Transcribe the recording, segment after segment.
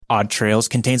Odd Trails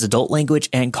contains adult language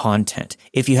and content.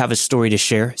 If you have a story to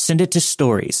share, send it to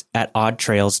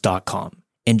stories@oddtrails.com.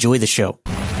 Enjoy the show.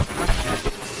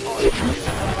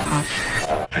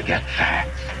 Forget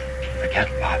facts. Forget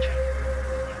logic.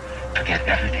 Forget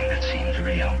everything that seems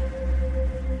real.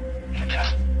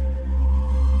 Just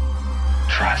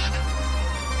trust.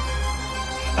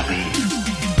 Believe.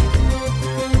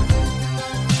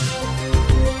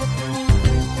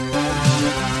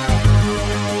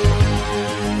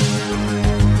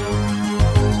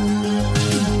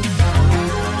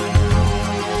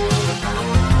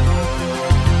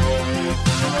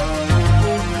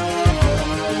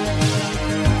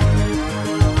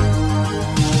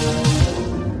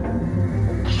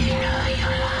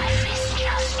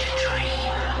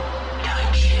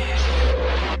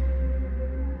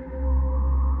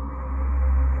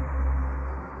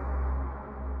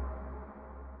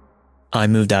 I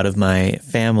moved out of my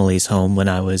family's home when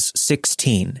I was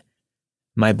 16.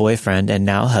 My boyfriend and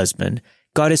now husband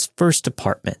got his first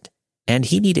apartment, and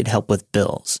he needed help with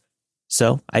bills.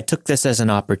 So I took this as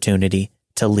an opportunity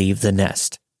to leave the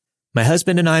nest. My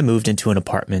husband and I moved into an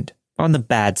apartment on the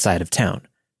bad side of town.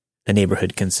 The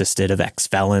neighborhood consisted of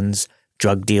ex-felons,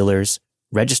 drug dealers,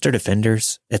 registered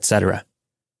offenders, etc.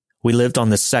 We lived on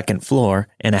the second floor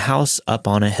in a house up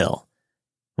on a hill.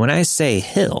 When I say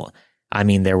hill, I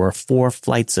mean there were 4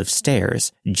 flights of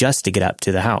stairs just to get up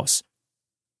to the house.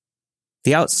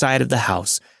 The outside of the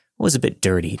house was a bit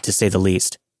dirty, to say the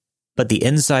least, but the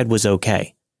inside was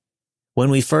okay. When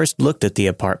we first looked at the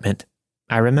apartment,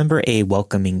 I remember a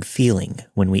welcoming feeling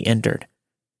when we entered.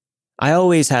 I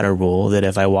always had a rule that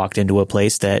if I walked into a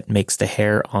place that makes the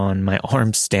hair on my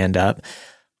arms stand up,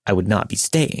 I would not be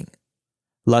staying.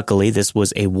 Luckily, this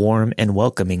was a warm and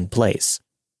welcoming place.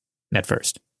 At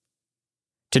first.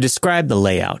 To describe the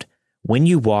layout, when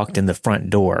you walked in the front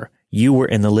door, you were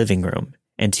in the living room,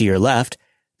 and to your left,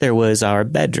 there was our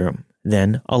bedroom,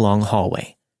 then a long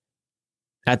hallway.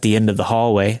 At the end of the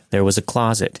hallway, there was a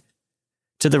closet.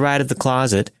 To the right of the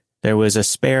closet, there was a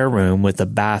spare room with a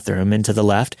bathroom, and to the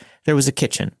left, there was a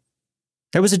kitchen.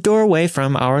 There was a doorway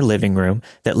from our living room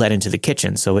that led into the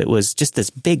kitchen, so it was just this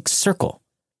big circle.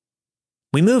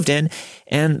 We moved in,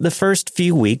 and the first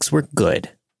few weeks were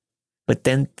good. But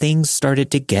then things started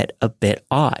to get a bit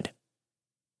odd.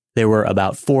 There were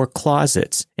about 4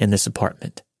 closets in this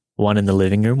apartment. 1 in the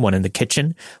living room, 1 in the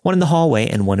kitchen, 1 in the hallway,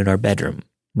 and 1 in our bedroom.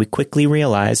 We quickly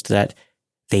realized that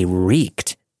they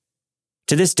reeked.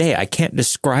 To this day, I can't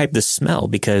describe the smell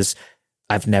because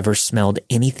I've never smelled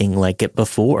anything like it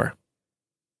before.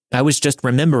 I was just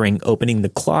remembering opening the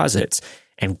closets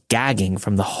and gagging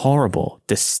from the horrible,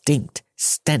 distinct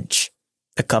stench.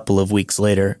 A couple of weeks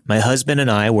later, my husband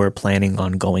and I were planning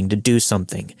on going to do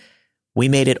something. We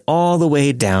made it all the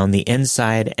way down the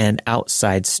inside and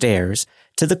outside stairs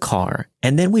to the car,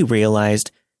 and then we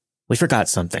realized we forgot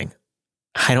something.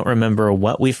 I don't remember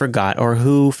what we forgot or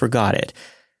who forgot it,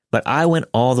 but I went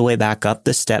all the way back up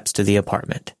the steps to the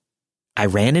apartment. I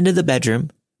ran into the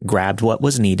bedroom, grabbed what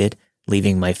was needed,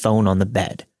 leaving my phone on the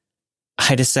bed.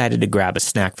 I decided to grab a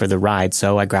snack for the ride,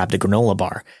 so I grabbed a granola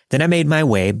bar. Then I made my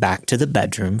way back to the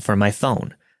bedroom for my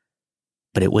phone.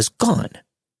 But it was gone.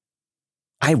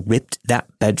 I ripped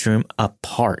that bedroom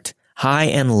apart, high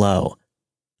and low.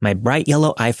 My bright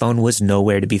yellow iPhone was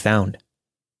nowhere to be found.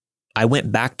 I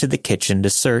went back to the kitchen to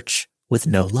search, with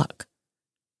no luck.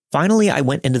 Finally, I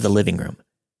went into the living room.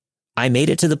 I made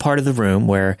it to the part of the room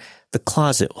where the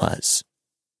closet was.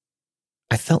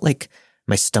 I felt like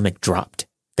my stomach dropped.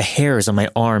 The hairs on my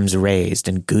arms raised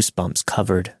and goosebumps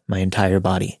covered my entire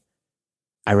body.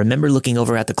 I remember looking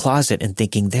over at the closet and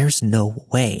thinking, there's no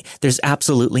way. There's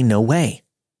absolutely no way.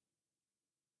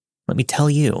 Let me tell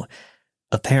you,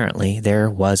 apparently there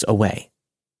was a way.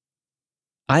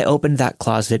 I opened that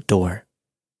closet door,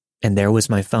 and there was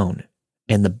my phone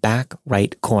in the back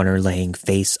right corner laying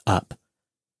face up.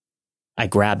 I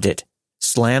grabbed it,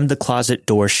 slammed the closet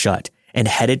door shut, and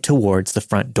headed towards the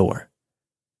front door.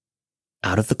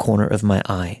 Out of the corner of my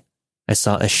eye, I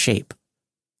saw a shape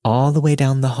all the way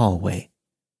down the hallway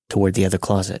toward the other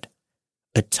closet.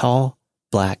 A tall,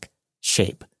 black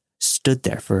shape stood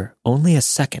there for only a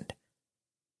second.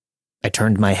 I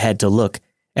turned my head to look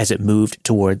as it moved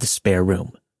toward the spare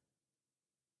room.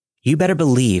 You better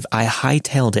believe I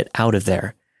hightailed it out of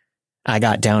there. I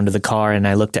got down to the car and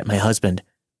I looked at my husband.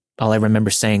 All I remember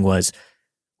saying was,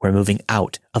 "We're moving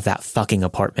out of that fucking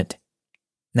apartment."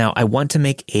 Now, I want to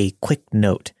make a quick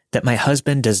note that my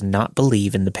husband does not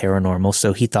believe in the paranormal,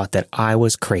 so he thought that I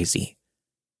was crazy.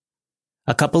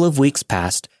 A couple of weeks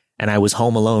passed, and I was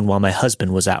home alone while my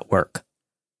husband was at work.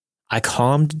 I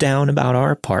calmed down about our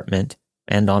apartment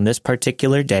and on this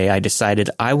particular day, I decided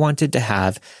I wanted to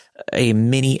have a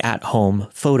mini at-home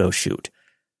photo shoot.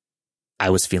 I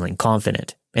was feeling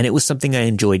confident, and it was something I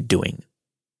enjoyed doing.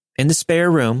 In the spare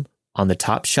room, on the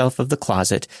top shelf of the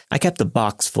closet, I kept a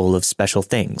box full of special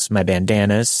things, my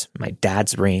bandanas, my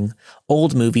dad's ring,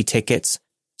 old movie tickets,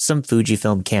 some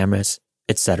Fujifilm cameras,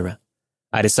 etc.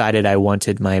 I decided I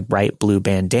wanted my bright blue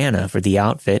bandana for the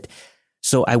outfit,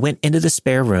 so I went into the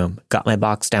spare room, got my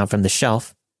box down from the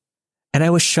shelf, and I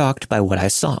was shocked by what I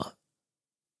saw.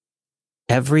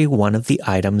 Every one of the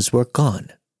items were gone.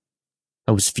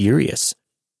 I was furious.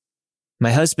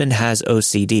 My husband has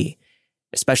OCD,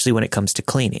 especially when it comes to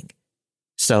cleaning.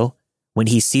 So, when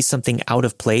he sees something out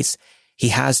of place, he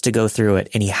has to go through it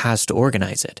and he has to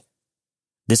organize it.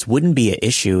 This wouldn't be an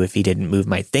issue if he didn't move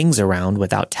my things around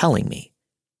without telling me.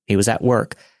 He was at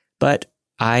work, but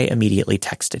I immediately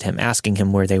texted him asking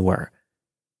him where they were.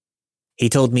 He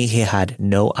told me he had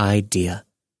no idea.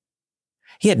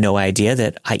 He had no idea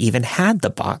that I even had the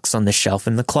box on the shelf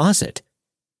in the closet.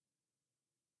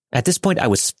 At this point, I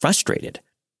was frustrated,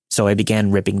 so I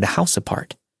began ripping the house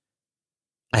apart.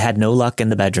 I had no luck in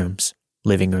the bedrooms,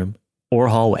 living room, or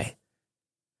hallway.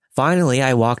 Finally,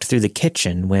 I walked through the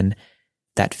kitchen when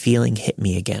that feeling hit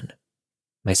me again.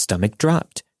 My stomach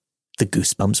dropped. The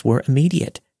goosebumps were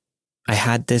immediate. I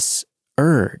had this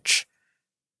urge.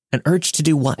 An urge to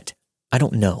do what? I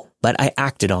don't know, but I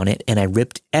acted on it and I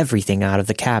ripped everything out of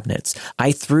the cabinets.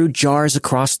 I threw jars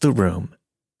across the room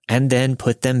and then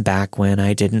put them back when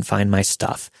I didn't find my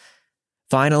stuff.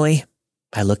 Finally,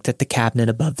 I looked at the cabinet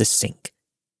above the sink.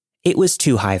 It was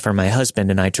too high for my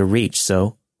husband and I to reach,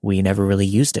 so we never really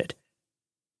used it.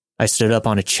 I stood up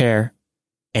on a chair,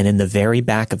 and in the very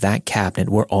back of that cabinet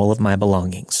were all of my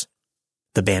belongings.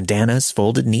 The bandanas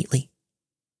folded neatly.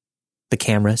 The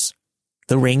cameras,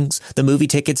 the rings, the movie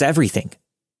tickets, everything.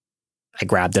 I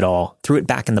grabbed it all, threw it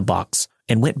back in the box,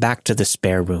 and went back to the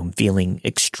spare room feeling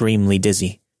extremely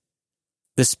dizzy.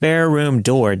 The spare room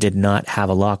door did not have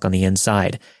a lock on the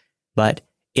inside, but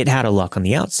it had a lock on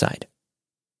the outside.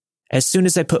 As soon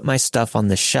as I put my stuff on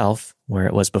the shelf, where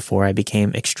it was before, I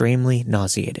became extremely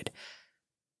nauseated.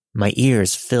 My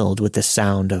ears filled with the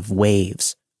sound of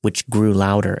waves, which grew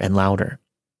louder and louder.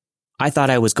 I thought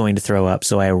I was going to throw up,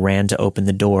 so I ran to open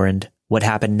the door, and what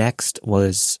happened next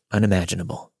was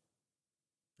unimaginable.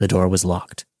 The door was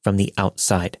locked from the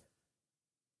outside.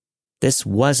 This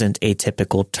wasn't a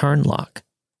typical turn lock.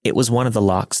 It was one of the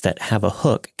locks that have a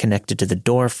hook connected to the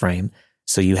door frame,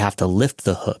 so you have to lift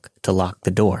the hook to lock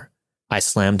the door. I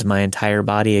slammed my entire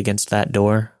body against that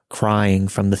door, crying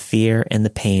from the fear and the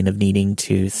pain of needing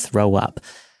to throw up.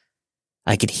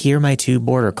 I could hear my 2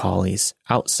 border collies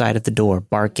outside of the door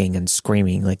barking and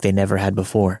screaming like they never had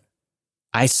before.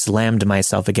 I slammed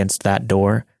myself against that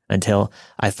door until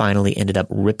I finally ended up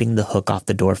ripping the hook off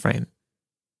the door frame.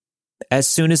 As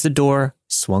soon as the door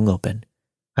swung open,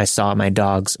 I saw my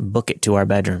dogs book it to our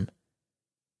bedroom.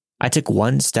 I took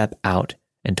one step out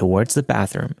and towards the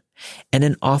bathroom, and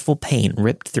an awful pain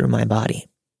ripped through my body.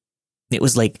 It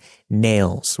was like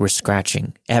nails were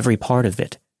scratching every part of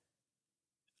it.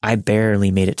 I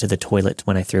barely made it to the toilet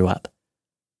when I threw up.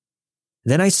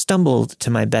 Then I stumbled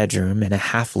to my bedroom in a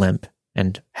half limp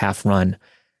and half run.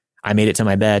 I made it to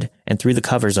my bed and threw the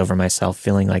covers over myself,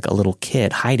 feeling like a little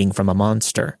kid hiding from a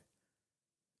monster.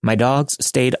 My dogs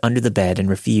stayed under the bed and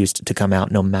refused to come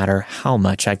out no matter how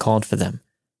much I called for them.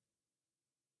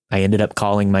 I ended up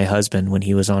calling my husband when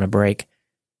he was on a break.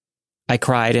 I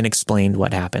cried and explained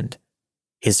what happened.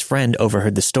 His friend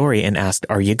overheard the story and asked,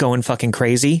 "Are you going fucking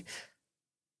crazy?"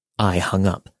 I hung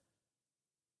up.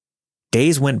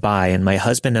 Days went by and my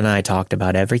husband and I talked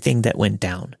about everything that went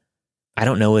down. I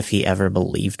don't know if he ever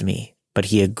believed me, but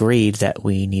he agreed that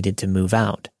we needed to move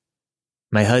out.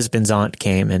 My husband's aunt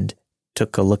came and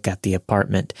took a look at the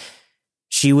apartment.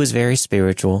 She was very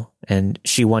spiritual and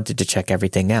she wanted to check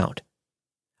everything out.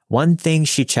 One thing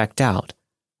she checked out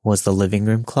was the living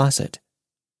room closet.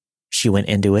 She went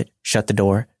into it, shut the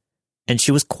door, and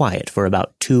she was quiet for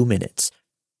about 2 minutes.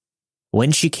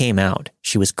 When she came out,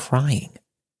 she was crying.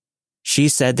 She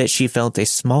said that she felt a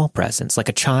small presence, like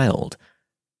a child.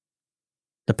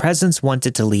 The presence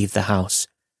wanted to leave the house,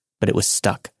 but it was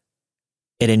stuck.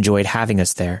 It enjoyed having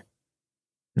us there.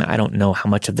 Now, I don't know how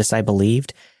much of this I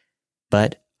believed,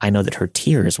 but I know that her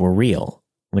tears were real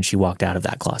when she walked out of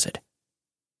that closet.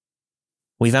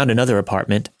 We found another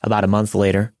apartment about a month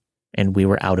later, and we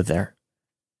were out of there.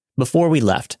 Before we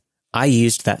left, I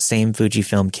used that same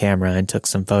Fujifilm camera and took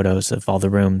some photos of all the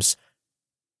rooms.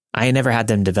 I never had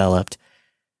them developed.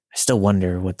 I still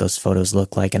wonder what those photos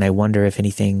look like, and I wonder if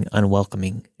anything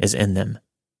unwelcoming is in them.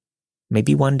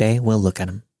 Maybe one day we'll look at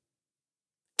them.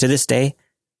 To this day,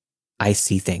 I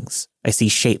see things. I see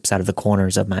shapes out of the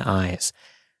corners of my eyes.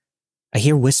 I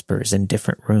hear whispers in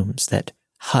different rooms that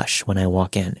hush when I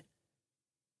walk in.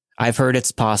 I've heard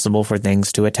it's possible for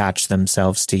things to attach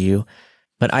themselves to you,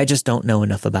 but I just don't know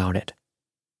enough about it.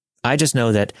 I just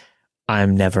know that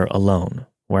I'm never alone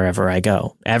wherever I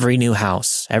go. Every new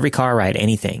house, every car ride,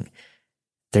 anything.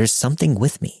 There's something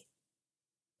with me.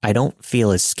 I don't feel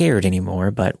as scared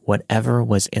anymore, but whatever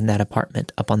was in that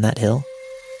apartment up on that hill,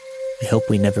 I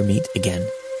hope we never meet again.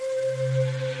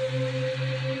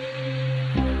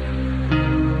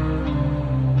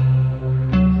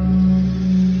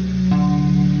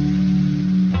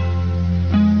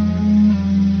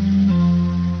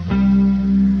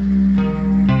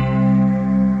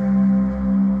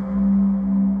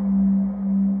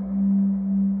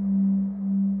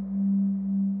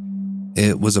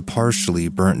 It was a partially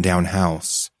burnt-down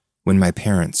house when my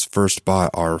parents first bought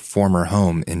our former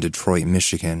home in Detroit,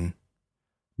 Michigan.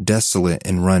 Desolate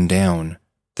and run down,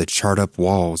 the charred-up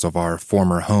walls of our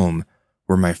former home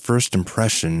were my first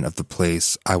impression of the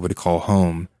place I would call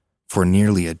home for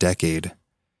nearly a decade.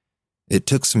 It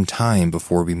took some time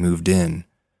before we moved in,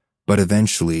 but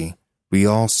eventually we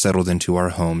all settled into our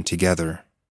home together.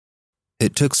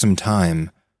 It took some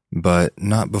time, but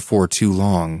not before too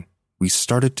long, we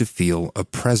started to feel a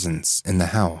presence in the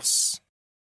house.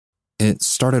 It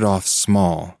started off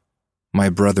small. My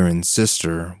brother and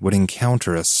sister would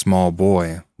encounter a small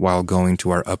boy while going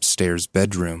to our upstairs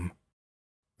bedroom.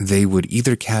 They would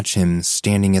either catch him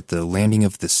standing at the landing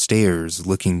of the stairs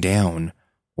looking down,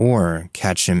 or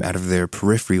catch him out of their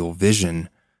peripheral vision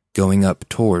going up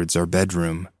towards our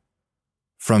bedroom.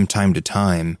 From time to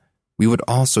time, we would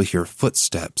also hear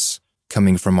footsteps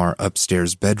coming from our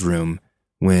upstairs bedroom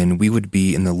when we would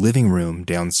be in the living room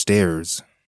downstairs.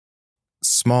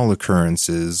 Small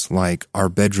occurrences like our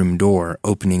bedroom door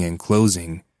opening and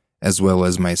closing, as well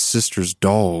as my sister's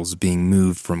dolls being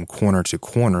moved from corner to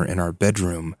corner in our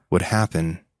bedroom, would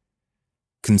happen.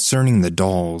 Concerning the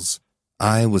dolls,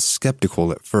 I was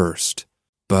skeptical at first,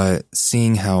 but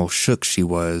seeing how shook she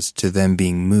was to them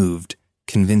being moved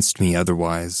convinced me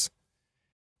otherwise.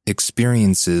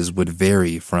 Experiences would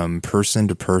vary from person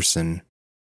to person.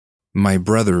 My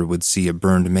brother would see a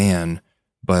burned man,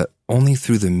 but only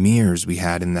through the mirrors we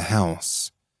had in the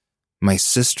house. My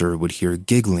sister would hear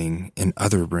giggling in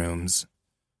other rooms.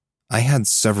 I had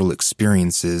several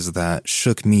experiences that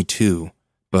shook me too,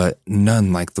 but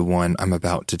none like the one I'm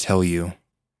about to tell you.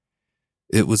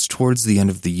 It was towards the end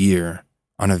of the year,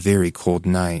 on a very cold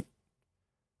night.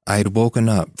 I had woken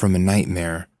up from a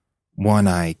nightmare, one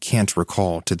I can't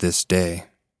recall to this day.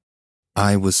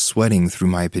 I was sweating through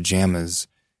my pajamas,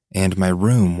 and my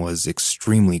room was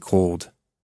extremely cold.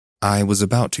 I was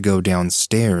about to go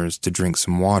downstairs to drink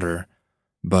some water,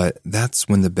 but that's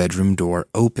when the bedroom door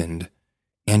opened,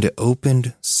 and it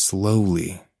opened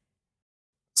slowly.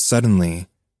 Suddenly,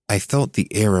 I felt the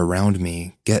air around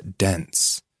me get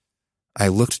dense. I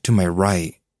looked to my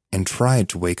right and tried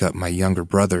to wake up my younger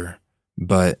brother,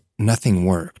 but nothing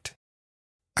worked.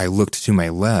 I looked to my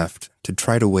left to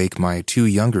try to wake my two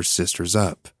younger sisters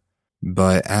up,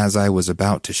 but as I was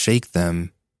about to shake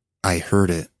them, I heard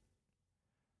it.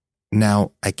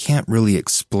 Now, I can't really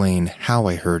explain how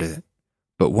I heard it,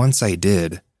 but once I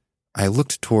did, I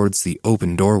looked towards the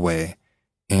open doorway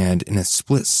and in a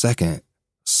split second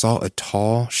saw a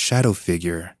tall shadow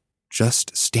figure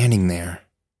just standing there.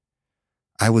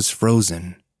 I was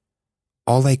frozen.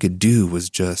 All I could do was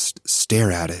just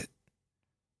stare at it.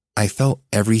 I felt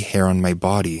every hair on my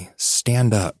body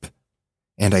stand up,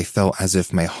 and I felt as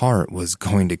if my heart was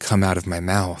going to come out of my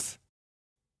mouth.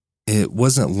 It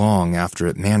wasn't long after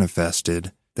it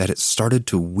manifested that it started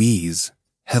to wheeze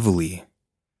heavily.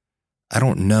 I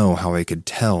don't know how I could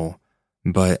tell,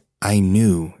 but I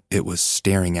knew it was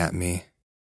staring at me.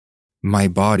 My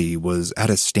body was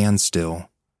at a standstill.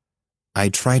 I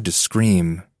tried to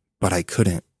scream, but I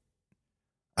couldn't.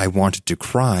 I wanted to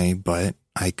cry, but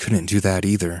I couldn't do that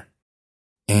either.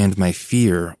 And my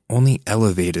fear only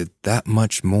elevated that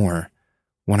much more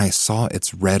when I saw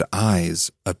its red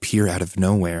eyes appear out of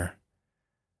nowhere.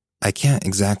 I can't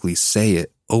exactly say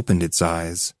it opened its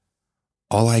eyes.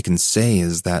 All I can say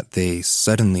is that they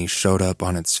suddenly showed up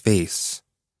on its face.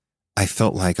 I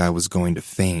felt like I was going to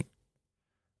faint.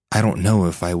 I don't know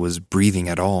if I was breathing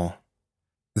at all.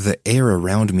 The air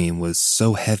around me was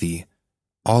so heavy,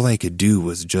 all I could do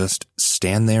was just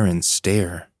stand there and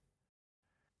stare.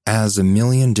 As a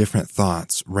million different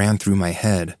thoughts ran through my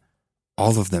head,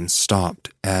 all of them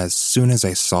stopped as soon as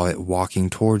I saw it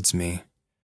walking towards me.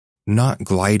 Not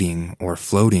gliding or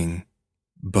floating,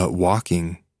 but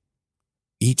walking.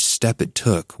 Each step it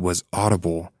took was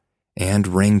audible, and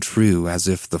rang true as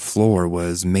if the floor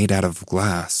was made out of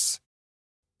glass.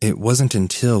 It wasn't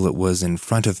until it was in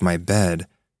front of my bed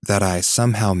that I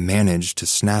somehow managed to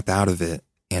snap out of it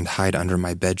and hide under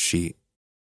my bedsheet.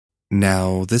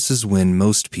 Now, this is when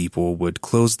most people would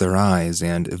close their eyes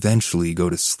and eventually go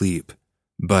to sleep,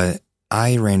 but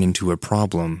I ran into a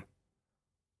problem.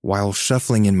 While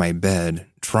shuffling in my bed,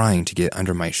 trying to get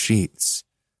under my sheets,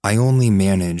 I only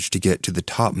managed to get to the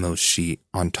topmost sheet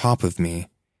on top of me,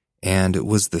 and it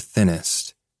was the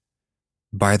thinnest.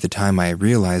 By the time I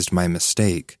realized my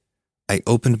mistake, I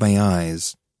opened my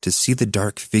eyes to see the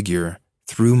dark figure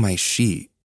through my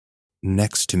sheet,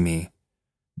 next to me,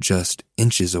 just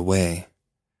inches away.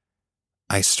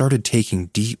 I started taking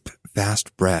deep,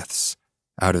 fast breaths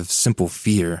out of simple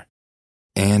fear,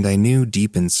 and I knew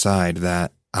deep inside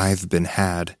that I've been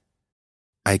had.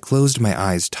 I closed my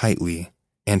eyes tightly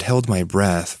and held my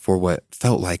breath for what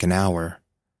felt like an hour.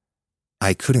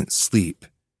 I couldn't sleep,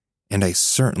 and I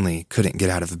certainly couldn't get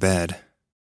out of bed.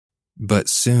 But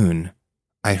soon,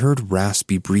 I heard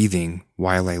raspy breathing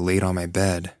while I laid on my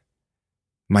bed.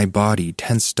 My body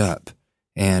tensed up,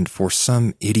 and for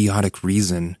some idiotic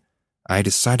reason, I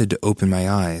decided to open my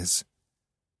eyes.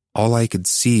 All I could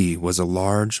see was a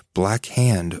large black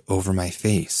hand over my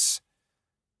face.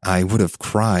 I would have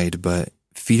cried, but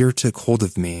fear took hold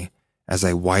of me as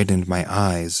I widened my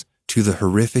eyes to the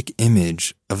horrific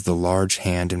image of the large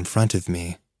hand in front of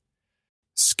me.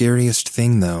 Scariest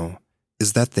thing, though,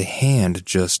 is that the hand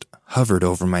just hovered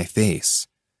over my face,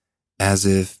 as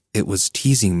if it was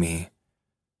teasing me,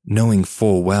 knowing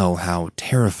full well how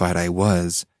terrified I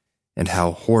was and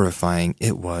how horrifying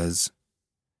it was.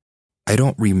 I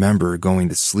don't remember going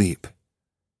to sleep.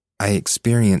 I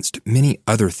experienced many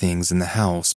other things in the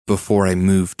house before I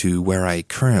moved to where I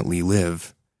currently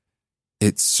live.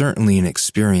 It's certainly an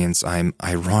experience I'm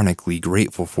ironically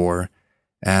grateful for,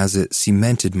 as it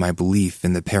cemented my belief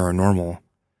in the paranormal,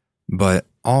 but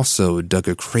also dug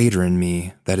a crater in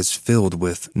me that is filled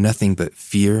with nothing but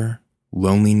fear,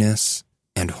 loneliness,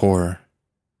 and horror.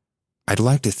 I'd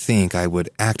like to think I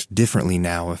would act differently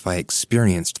now if I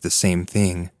experienced the same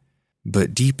thing,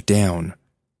 but deep down,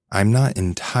 I'm not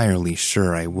entirely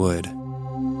sure I would.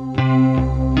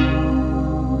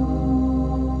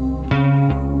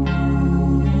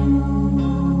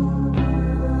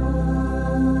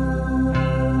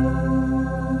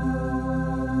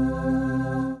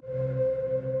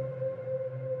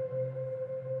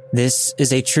 This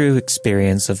is a true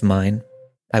experience of mine.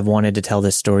 I've wanted to tell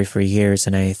this story for years,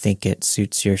 and I think it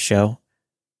suits your show.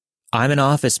 I'm an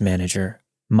office manager,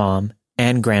 mom,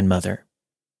 and grandmother.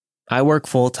 I work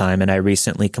full-time, and I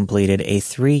recently completed a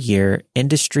 3-year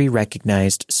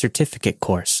industry-recognized certificate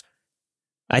course.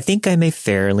 I think I'm a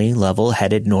fairly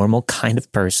level-headed, normal kind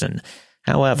of person.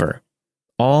 However,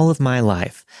 all of my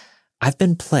life, I've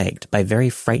been plagued by very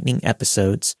frightening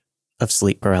episodes of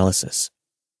sleep paralysis.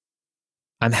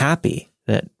 I'm happy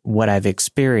that what I've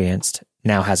experienced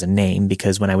now has a name,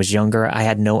 because when I was younger, I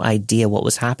had no idea what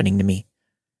was happening to me.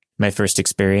 My first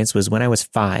experience was when I was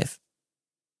 5.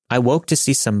 I woke to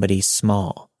see somebody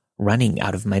small running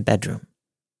out of my bedroom.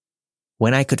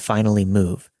 When I could finally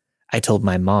move, I told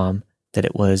my mom that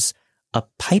it was a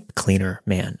pipe cleaner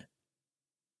man.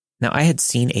 Now, I had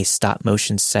seen a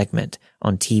stop-motion segment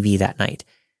on TV that night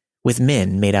with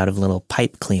men made out of little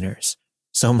pipe cleaners,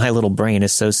 so my little brain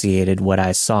associated what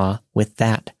I saw with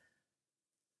that.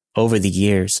 Over the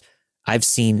years, I've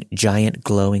seen giant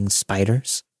glowing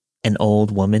spiders, an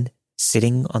old woman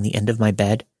sitting on the end of my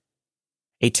bed,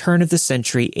 a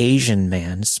turn-of-the-century Asian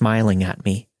man smiling at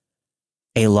me,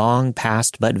 a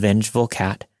long-past but vengeful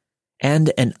cat,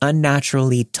 and an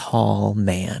unnaturally tall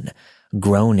man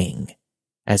groaning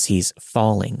as he's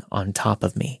falling on top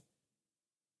of me.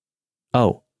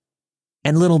 Oh,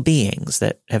 and little beings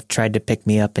that have tried to pick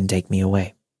me up and take me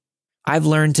away. I've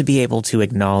learned to be able to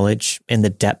acknowledge in the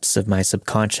depths of my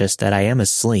subconscious that I am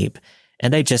asleep,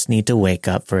 and I just need to wake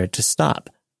up for it to stop.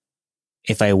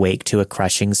 If I wake to a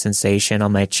crushing sensation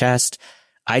on my chest,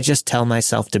 I just tell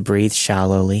myself to breathe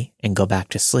shallowly and go back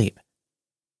to sleep.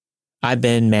 I've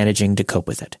been managing to cope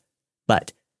with it,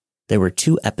 but there were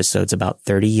 2 episodes about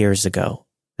 30 years ago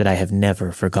that I have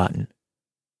never forgotten.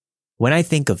 When I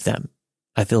think of them,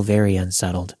 I feel very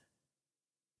unsettled.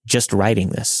 Just writing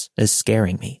this is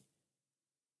scaring me.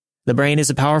 The brain is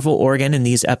a powerful organ, and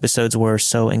these episodes were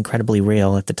so incredibly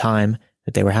real at the time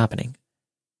that they were happening.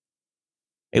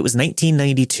 It was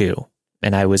 1992,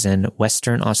 and I was in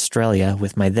Western Australia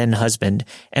with my then husband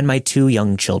and my 2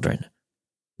 young children.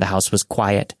 The house was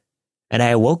quiet, and I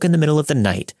awoke in the middle of the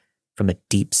night from a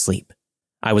deep sleep.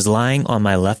 I was lying on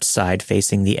my left side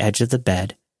facing the edge of the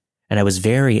bed, and I was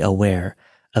very aware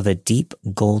of a deep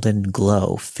golden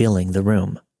glow filling the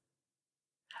room.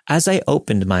 As I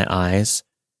opened my eyes,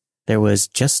 there was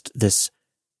just this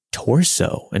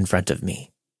torso in front of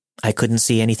me. I couldn't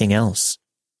see anything else.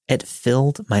 It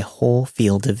filled my whole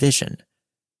field of vision.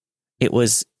 It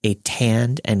was a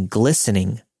tanned and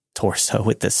glistening torso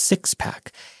with a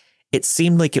six-pack. It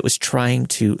seemed like it was trying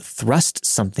to thrust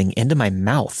something into my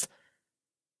mouth.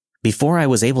 Before I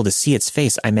was able to see its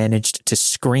face, I managed to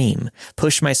scream,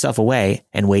 push myself away,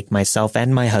 and wake myself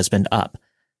and my husband up.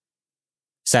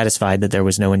 Satisfied that there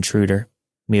was no intruder,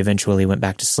 we eventually went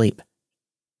back to sleep.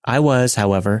 I was,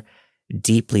 however,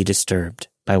 deeply disturbed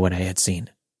by what I had seen.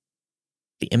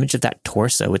 The image of that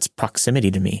torso, its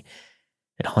proximity to me,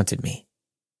 it haunted me.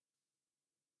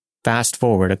 Fast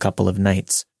forward a couple of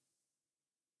nights.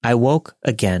 I woke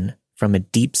again from a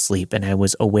deep sleep and I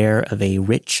was aware of a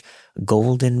rich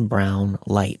golden brown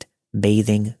light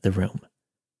bathing the room.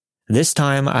 This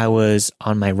time I was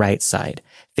on my right side,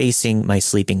 facing my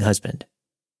sleeping husband.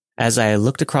 As I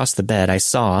looked across the bed, I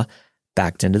saw,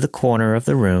 backed into the corner of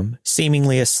the room,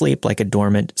 seemingly asleep like a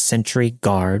dormant sentry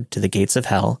guard to the gates of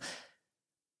hell,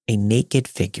 a naked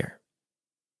figure.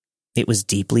 It was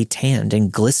deeply tanned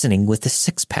and glistening with a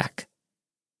six-pack.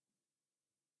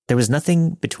 There was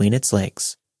nothing between its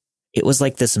legs. It was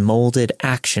like this molded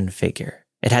action figure.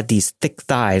 It had these thick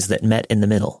thighs that met in the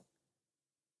middle.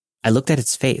 I looked at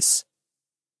its face.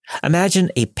 Imagine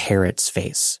a parrot's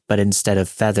face, but instead of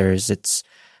feathers, it's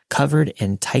covered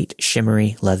in tight,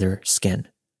 shimmery leather skin.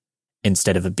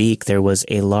 Instead of a beak, there was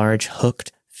a large,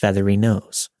 hooked, feathery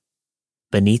nose.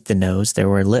 Beneath the nose, there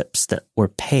were lips that were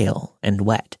pale and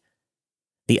wet.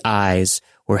 The eyes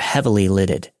were heavily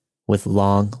lidded with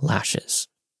long lashes.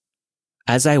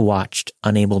 As I watched,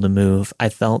 unable to move, I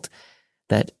felt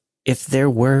that if there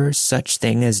were such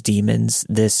thing as demons,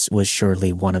 this was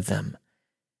surely one of them.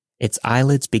 Its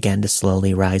eyelids began to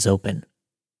slowly rise open.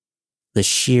 The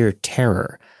sheer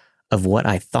terror of what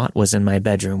I thought was in my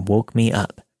bedroom woke me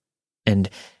up, and,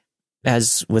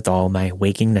 as with all my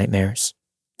waking nightmares,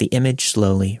 the image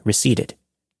slowly receded.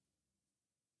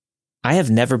 I have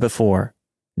never before,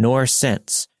 nor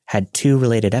since, had two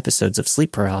related episodes of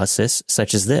sleep paralysis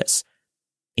such as this.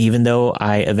 Even though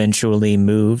I eventually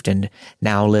moved and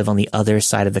now live on the other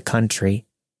side of the country,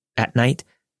 at night,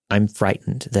 I'm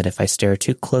frightened that if I stare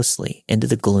too closely into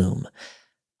the gloom,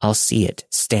 I'll see it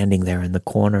standing there in the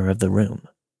corner of the room.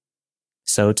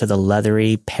 So to the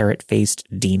leathery,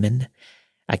 parrot-faced demon,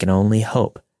 I can only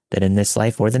hope that in this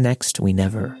life or the next we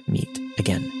never meet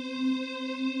again.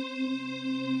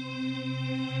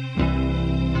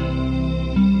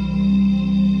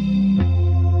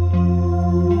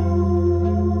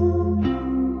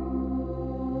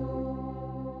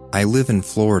 I live in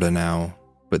Florida now,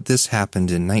 but this happened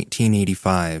in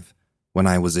 1985 when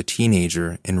I was a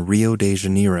teenager in Rio de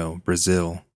Janeiro,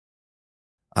 Brazil.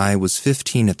 I was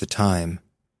 15 at the time.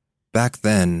 Back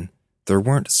then, there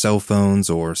weren't cell phones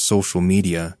or social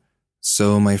media,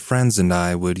 so my friends and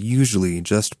I would usually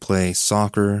just play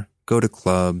soccer, go to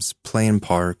clubs, play in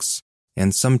parks,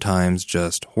 and sometimes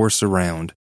just horse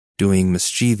around, doing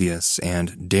mischievous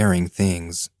and daring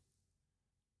things.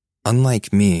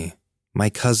 Unlike me, my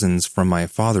cousins from my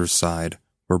father's side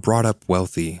were brought up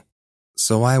wealthy,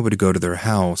 so I would go to their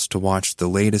house to watch the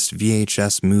latest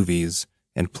VHS movies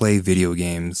and play video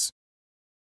games.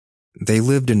 They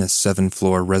lived in a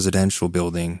 7-floor residential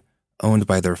building owned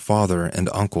by their father and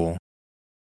uncle.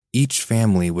 Each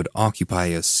family would occupy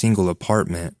a single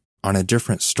apartment on a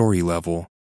different story level,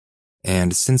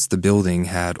 and since the building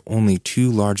had only 2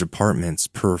 large apartments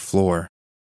per floor,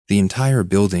 the entire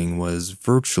building was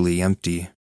virtually empty.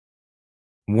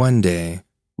 One day,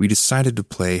 we decided to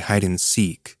play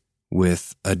hide-and-seek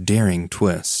with a daring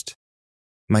twist.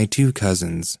 My 2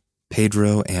 cousins,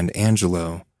 Pedro and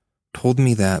Angelo, told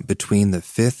me that between the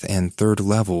 5th and 3rd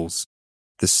levels,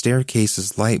 the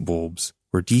staircase's light bulbs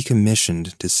were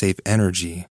decommissioned to save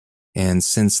energy, and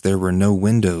since there were no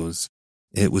windows,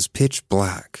 it was pitch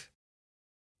black.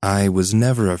 I was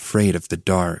never afraid of the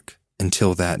dark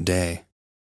until that day.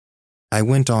 I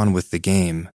went on with the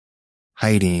game,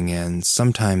 hiding and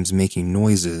sometimes making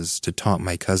noises to taunt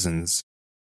my cousins.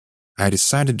 I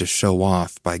decided to show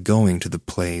off by going to the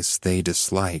place they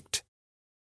disliked.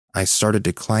 I started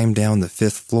to climb down the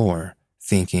 5th floor,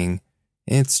 thinking,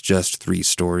 it's just 3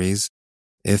 stories.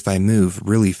 If I move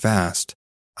really fast,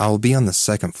 I'll be on the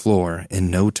 2nd floor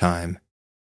in no time.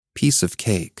 Piece of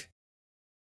cake.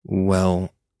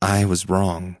 Well, I was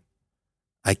wrong.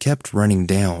 I kept running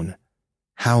down,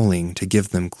 howling to give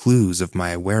them clues of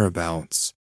my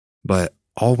whereabouts, but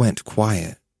all went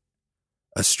quiet.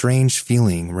 A strange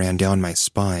feeling ran down my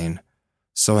spine,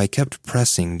 so I kept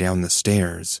pressing down the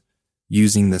stairs,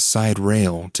 using the side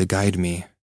rail to guide me.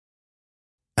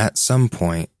 At some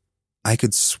point, I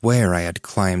could swear I had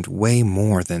climbed way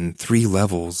more than 3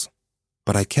 levels,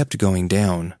 but I kept going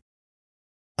down.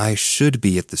 I should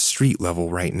be at the street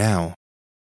level right now.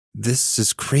 This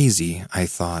is crazy, I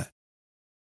thought.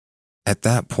 At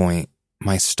that point,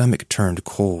 my stomach turned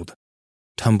cold,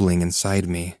 tumbling inside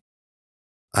me.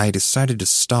 I decided to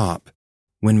stop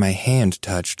when my hand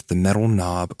touched the metal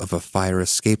knob of a fire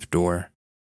escape door.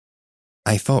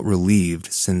 I felt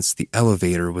relieved since the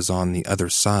elevator was on the other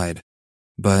side,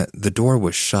 but the door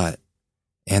was shut,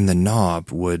 and the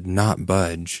knob would not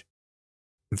budge.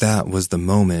 That was the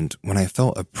moment when I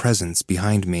felt a presence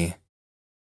behind me.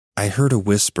 I heard a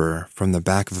whisper from the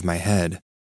back of my head,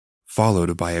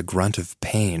 followed by a grunt of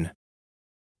pain.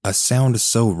 A sound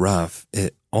so rough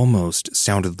it almost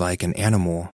sounded like an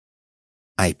animal.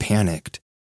 I panicked.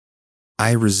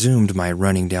 I resumed my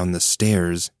running down the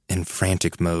stairs in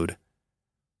frantic mode.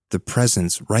 The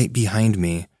presence right behind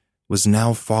me was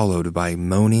now followed by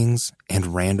moanings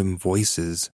and random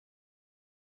voices.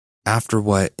 After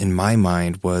what in my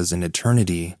mind was an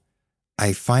eternity,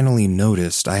 I finally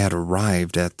noticed I had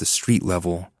arrived at the street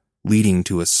level, leading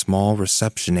to a small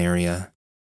reception area.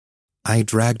 I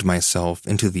dragged myself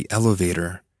into the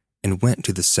elevator and went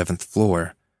to the 7th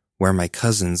floor, where my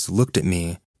cousins looked at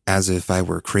me as if I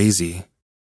were crazy.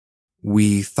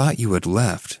 "We thought you had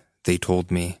left," they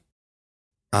told me.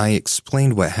 I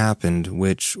explained what happened,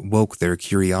 which woke their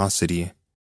curiosity.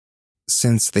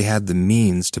 Since they had the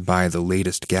means to buy the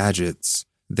latest gadgets,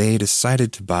 they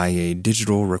decided to buy a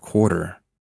digital recorder.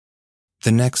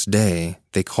 The next day,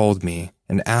 they called me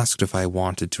and asked if I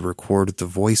wanted to record the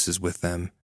voices with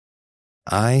them.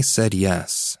 I said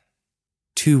yes.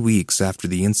 2 weeks after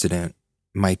the incident,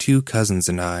 my 2 cousins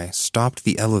and I stopped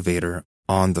the elevator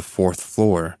on the 4th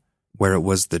floor, where it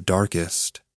was the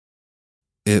darkest.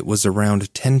 It was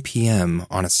around 10 p.m.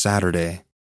 on a Saturday.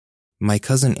 My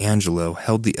cousin Angelo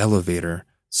held the elevator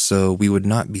so we would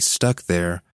not be stuck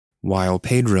there, while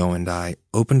Pedro and I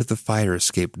opened the fire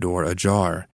escape door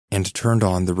ajar and turned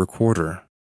on the recorder.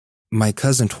 My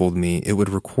cousin told me it would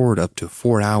record up to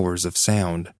 4 hours of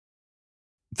sound.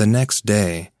 The next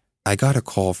day, I got a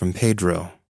call from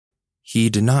Pedro. He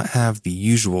did not have the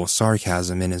usual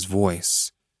sarcasm in his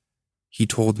voice. He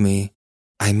told me,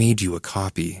 "I made you a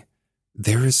copy.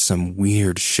 There is some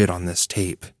weird shit on this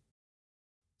tape."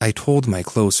 I told my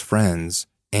close friends,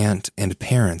 aunt and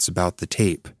parents about the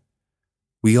tape.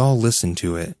 We all listened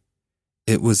to it.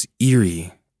 It was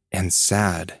eerie and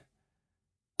sad.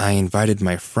 I invited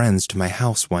my friends to my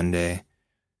house one day.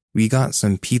 We got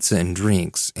some pizza and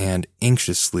drinks, and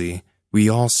anxiously, we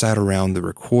all sat around the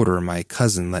recorder my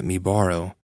cousin let me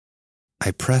borrow.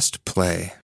 I pressed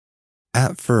play.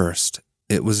 At first,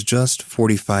 it was just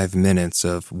 45 minutes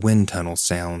of wind tunnel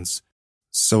sounds,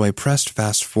 so I pressed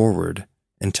fast forward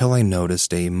until I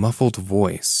noticed a muffled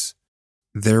voice.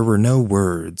 There were no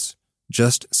words,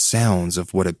 just sounds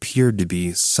of what appeared to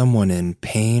be someone in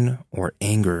pain or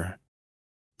anger.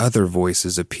 Other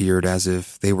voices appeared as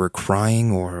if they were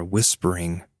crying or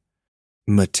whispering.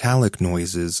 Metallic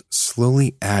noises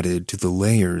slowly added to the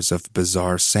layers of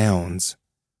bizarre sounds,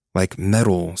 like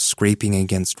metal scraping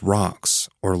against rocks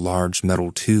or large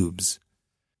metal tubes.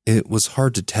 It was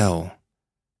hard to tell.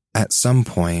 At some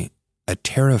point, a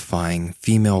terrifying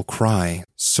female cry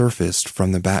surfaced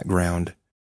from the background,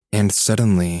 and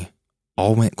suddenly,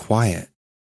 all went quiet.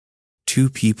 2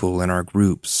 people in our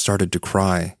group started to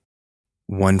cry.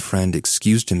 One friend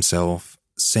excused himself,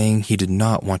 saying he did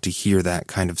not want to hear that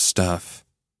kind of stuff.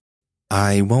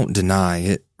 I won't deny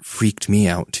it freaked me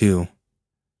out too.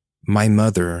 My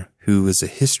mother, who is a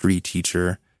history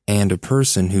teacher and a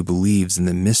person who believes in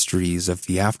the mysteries of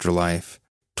the afterlife,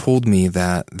 told me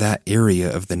that that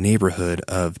area of the neighborhood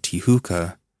of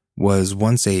Tijuca was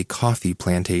once a coffee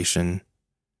plantation.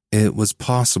 It was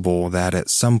possible that at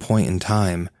some point in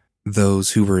time,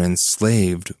 those who were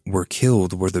enslaved were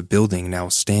killed where the building now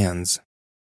stands.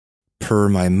 Per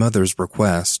my mother's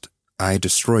request, I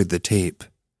destroyed the tape.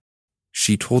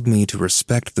 She told me to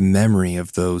respect the memory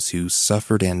of those who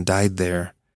suffered and died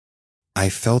there. I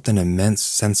felt an immense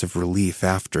sense of relief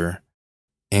after,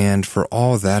 and for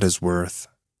all that is worth,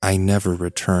 I never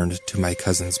returned to my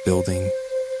cousin's building.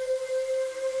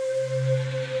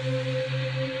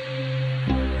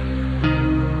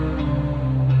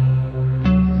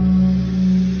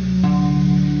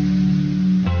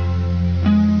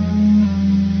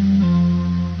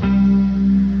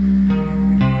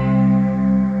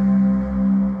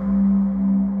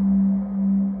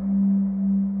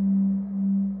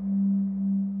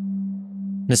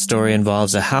 The story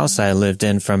involves a house I lived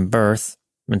in from birth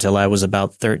until I was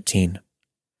about 13.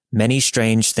 Many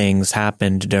strange things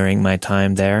happened during my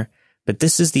time there, but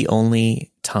this is the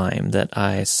only time that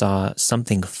I saw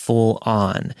something full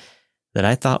on that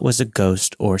I thought was a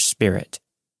ghost or spirit.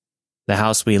 The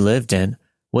house we lived in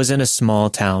was in a small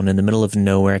town in the middle of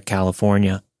nowhere,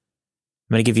 California.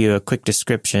 I'm going to give you a quick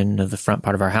description of the front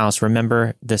part of our house.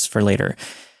 Remember this for later.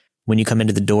 When you come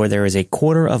into the door, there is a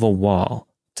quarter of a wall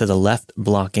to the left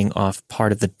blocking off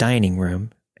part of the dining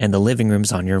room, and the living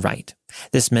room's on your right.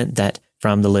 This meant that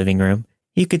from the living room,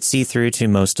 you could see through to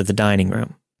most of the dining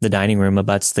room. The dining room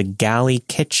abuts the galley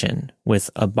kitchen with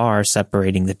a bar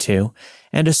separating the two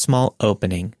and a small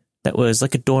opening that was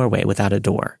like a doorway without a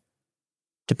door.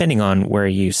 Depending on where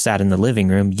you sat in the living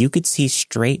room, you could see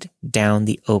straight down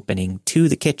the opening to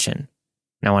the kitchen.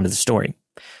 Now onto the story.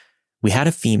 We had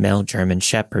a female German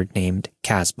Shepherd named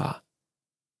Casbah.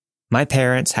 My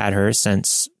parents had her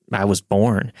since I was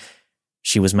born.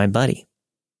 She was my buddy.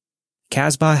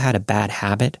 Casbah had a bad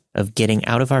habit of getting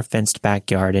out of our fenced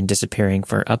backyard and disappearing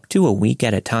for up to a week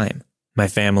at a time. My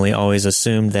family always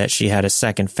assumed that she had a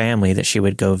second family that she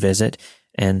would go visit,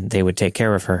 and they would take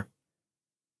care of her.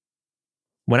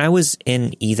 When I was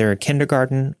in either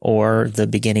kindergarten or the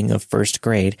beginning of first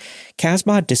grade,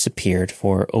 Casbah disappeared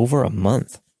for over a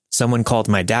month. Someone called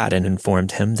my dad and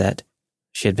informed him that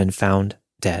she had been found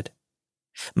dead.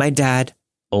 My dad,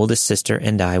 oldest sister,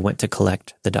 and I went to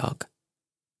collect the dog.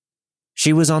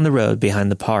 She was on the road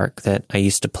behind the park that I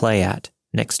used to play at,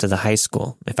 next to the high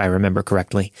school, if I remember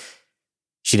correctly.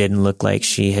 She didn't look like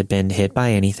she had been hit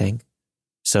by anything,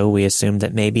 so we assumed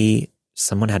that maybe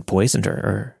someone had poisoned her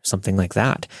or something like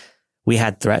that. We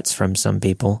had threats from some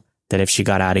people that if she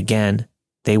got out again,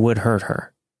 they would hurt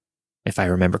her, if I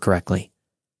remember correctly.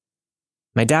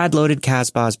 My dad loaded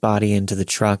Casbah's body into the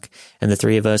truck, and the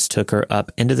three of us took her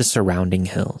up into the surrounding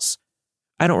hills.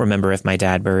 I don't remember if my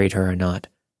dad buried her or not.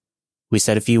 We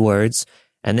said a few words,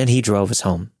 and then he drove us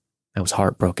home. I was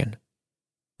heartbroken.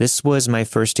 This was my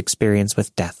first experience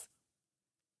with death.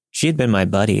 She had been my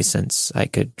buddy since I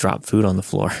could drop food on the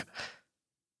floor.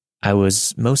 I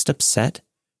was most upset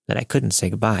that I couldn't say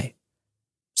goodbye.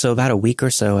 So about a week or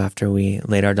so after we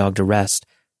laid our dog to rest,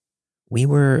 we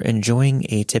were enjoying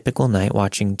a typical night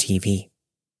watching TV.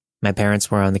 My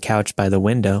parents were on the couch by the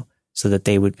window so that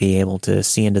they would be able to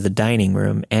see into the dining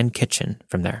room and kitchen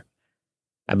from there.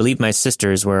 I believe my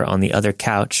sisters were on the other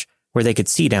couch where they could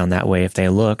see down that way if they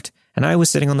looked, and I was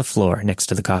sitting on the floor next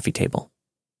to the coffee table.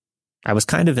 I was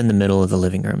kind of in the middle of the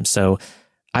living room, so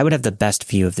I would have the best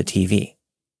view of the TV.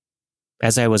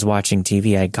 As I was watching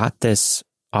TV, I got this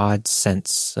odd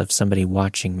sense of somebody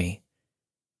watching me,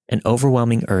 an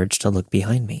overwhelming urge to look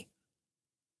behind me.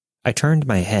 I turned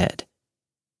my head,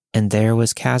 and there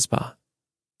was Casbah,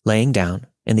 laying down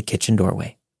in the kitchen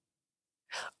doorway.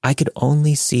 I could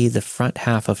only see the front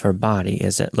half of her body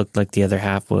as it looked like the other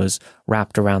half was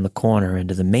wrapped around the corner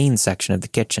into the main section of the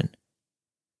kitchen.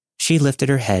 She lifted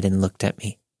her head and looked at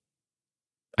me.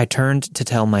 I turned to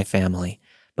tell my family,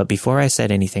 but before I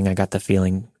said anything, I got the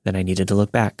feeling that I needed to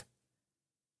look back.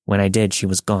 When I did, she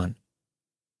was gone.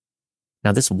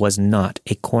 Now, this was not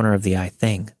a corner of the eye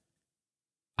thing.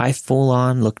 I full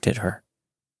on looked at her.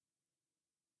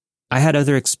 I had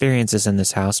other experiences in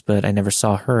this house, but I never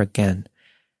saw her again.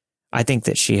 I think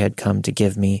that she had come to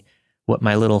give me what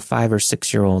my little 5 or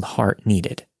 6-year-old heart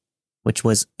needed, which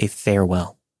was a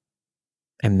farewell.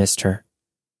 I missed her,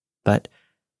 but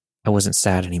I wasn't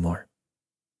sad anymore.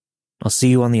 I'll see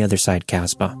you on the other side,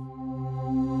 Casbah.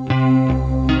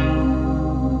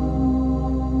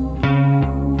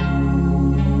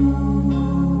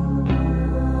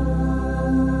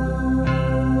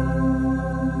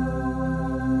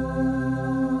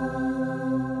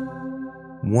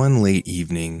 One late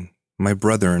evening, my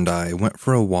brother and I went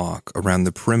for a walk around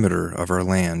the perimeter of our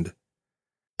land.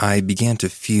 I began to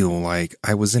feel like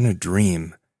I was in a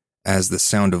dream as the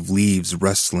sound of leaves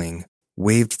rustling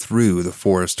waved through the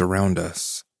forest around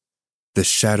us. The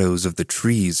shadows of the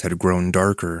trees had grown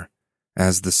darker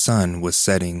as the sun was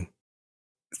setting.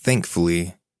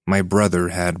 Thankfully, my brother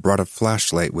had brought a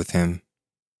flashlight with him.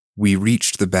 We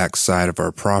reached the backside of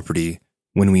our property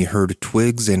when we heard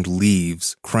twigs and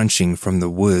leaves crunching from the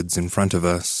woods in front of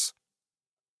us.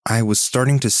 I was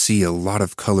starting to see a lot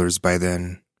of colors by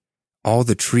then. All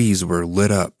the trees were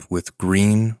lit up with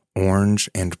green, orange,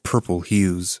 and purple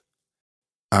hues.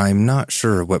 I'm not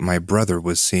sure what my brother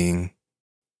was seeing.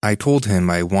 I told him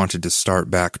I wanted to start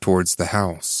back towards the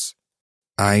house.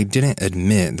 I didn't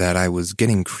admit that I was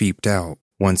getting creeped out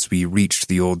once we reached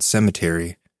the old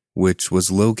cemetery, which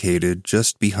was located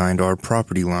just behind our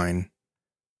property line.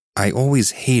 I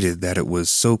always hated that it was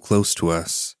so close to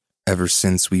us, ever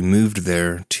since we moved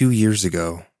there 2 years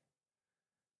ago.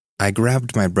 I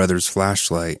grabbed my brother's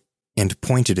flashlight and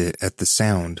pointed it at the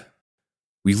sound.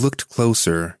 We looked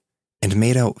closer and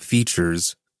made out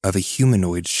features of a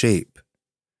humanoid shape.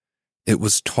 It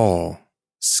was tall,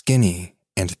 skinny,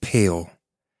 and pale,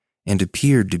 and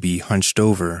appeared to be hunched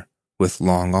over with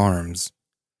long arms.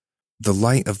 The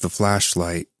light of the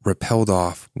flashlight repelled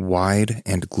off wide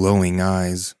and glowing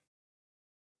eyes.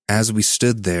 As we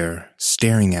stood there,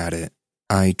 staring at it,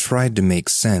 I tried to make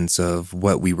sense of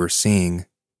what we were seeing.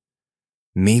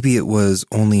 Maybe it was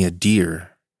only a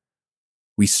deer.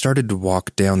 We started to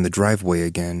walk down the driveway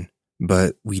again,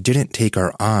 but we didn't take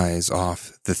our eyes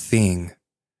off the thing.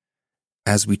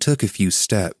 As we took a few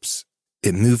steps,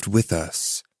 it moved with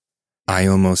us. I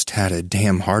almost had a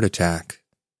damn heart attack.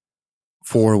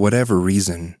 For whatever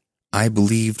reason, I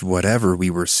believed whatever we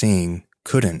were seeing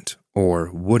couldn't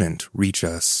or wouldn't reach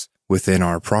us within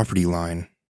our property line.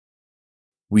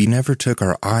 We never took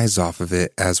our eyes off of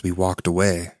it as we walked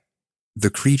away. The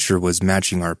creature was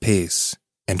matching our pace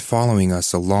and following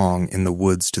us along in the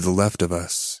woods to the left of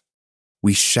us.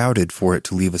 We shouted for it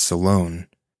to leave us alone,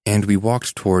 and we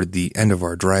walked toward the end of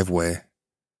our driveway.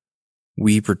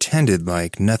 We pretended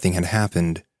like nothing had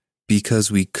happened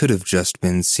because we could have just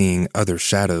been seeing other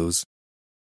shadows.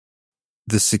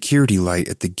 The security light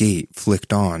at the gate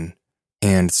flicked on,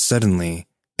 and suddenly,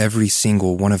 every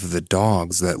single one of the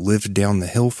dogs that lived down the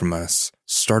hill from us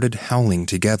started howling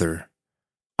together.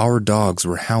 Our dogs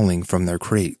were howling from their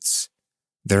crates.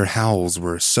 Their howls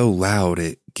were so loud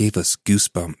it gave us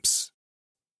goosebumps.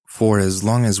 For as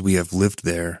long as we have lived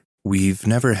there, we've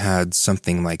never had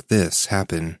something like this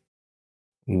happen.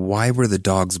 Why were the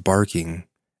dogs barking,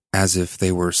 as if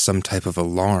they were some type of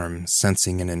alarm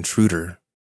sensing an intruder?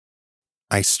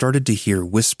 I started to hear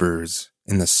whispers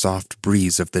in the soft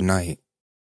breeze of the night.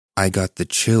 I got the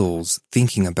chills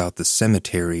thinking about the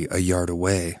cemetery a yard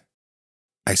away.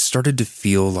 I started to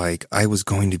feel like I was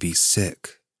going to be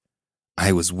sick.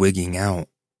 I was wigging out.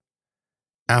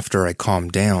 After I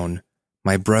calmed down,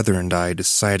 my brother and I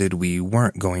decided we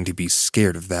weren't going to be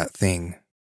scared of that thing.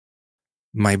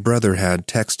 My brother had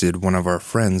texted one of our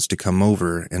friends to come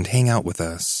over and hang out with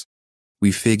us.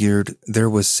 We figured there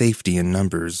was safety in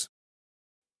numbers.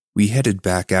 We headed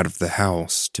back out of the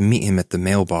house to meet him at the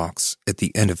mailbox at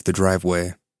the end of the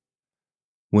driveway.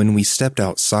 When we stepped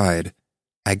outside,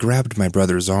 I grabbed my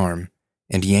brother's arm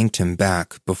and yanked him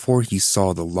back before he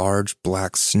saw the large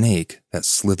black snake that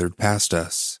slithered past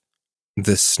us.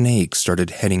 The snake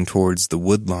started heading towards the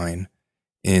wood line,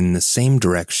 in the same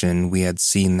direction we had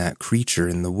seen that creature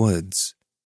in the woods.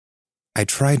 I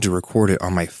tried to record it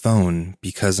on my phone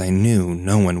because I knew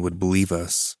no one would believe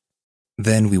us.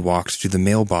 Then we walked to the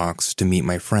mailbox to meet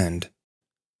my friend.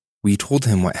 We told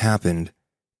him what happened,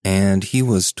 and he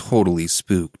was totally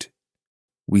spooked.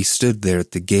 We stood there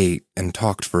at the gate and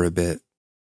talked for a bit.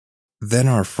 Then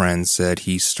our friend said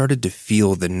he started to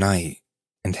feel the night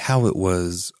and how it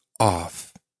was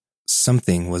off.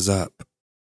 Something was up.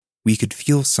 We could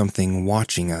feel something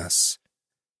watching us.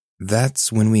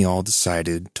 That's when we all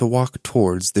decided to walk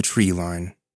towards the tree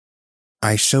line.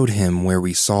 I showed him where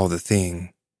we saw the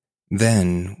thing.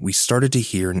 Then we started to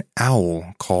hear an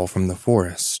owl call from the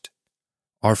forest.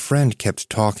 Our friend kept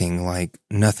talking like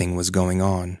nothing was going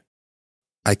on.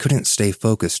 I couldn't stay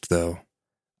focused, though.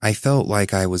 I felt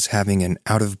like I was having an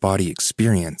out-of-body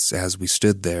experience as we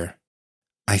stood there.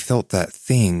 I felt that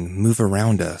thing move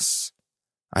around us.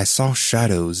 I saw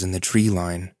shadows in the tree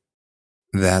line.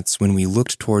 That's when we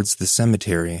looked towards the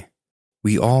cemetery.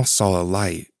 We all saw a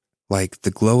light, like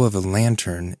the glow of a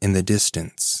lantern in the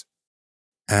distance.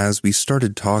 As we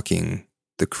started talking,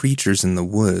 the creatures in the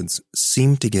woods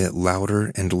seemed to get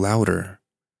louder and louder.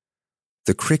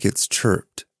 The crickets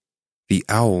chirped. The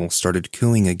owl started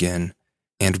cooing again,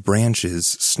 and branches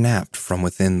snapped from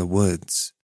within the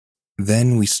woods.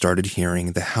 Then we started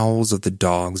hearing the howls of the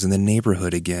dogs in the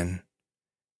neighborhood again.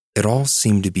 It all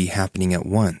seemed to be happening at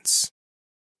once.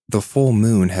 The full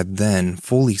moon had then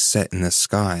fully set in the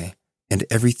sky, and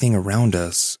everything around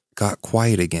us got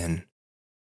quiet again.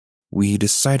 We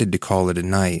decided to call it a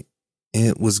night.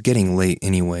 It was getting late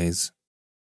anyways.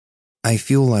 I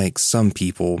feel like some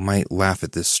people might laugh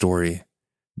at this story,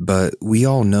 but we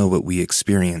all know what we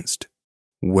experienced,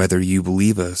 whether you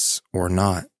believe us or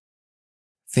not.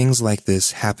 Things like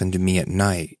this happen to me at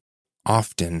night,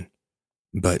 often,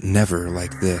 but never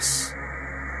like this.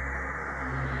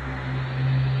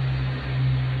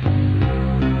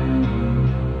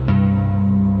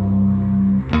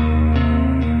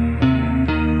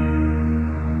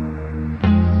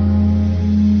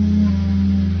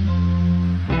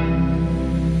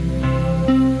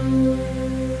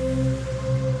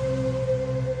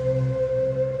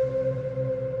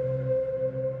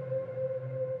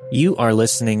 You are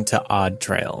listening to Odd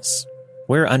Trails.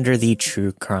 We're under the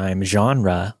true crime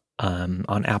genre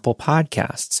on Apple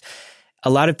Podcasts. A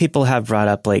lot of people have brought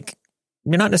up, like,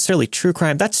 you're not necessarily true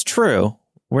crime. That's true.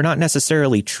 We're not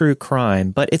necessarily true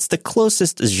crime, but it's the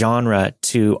closest genre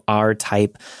to our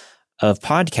type of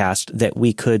podcast that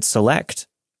we could select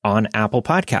on Apple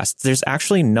Podcasts. There's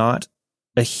actually not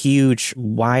a huge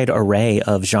wide array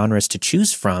of genres to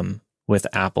choose from with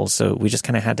Apple, so we just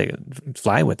kind of had to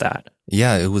fly with that.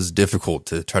 Yeah, it was difficult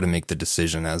to try to make the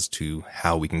decision as to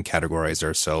how we can categorize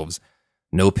ourselves.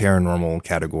 No paranormal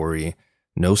category,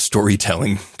 no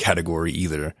storytelling category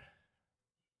either.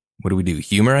 What do we do?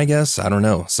 Humor, I guess? I don't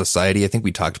know. Society, I think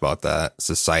we talked about that.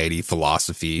 Society,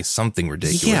 philosophy, something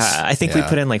ridiculous. Yeah, I think we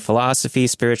put in like philosophy,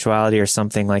 spirituality, or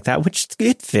something like that, which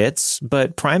it fits,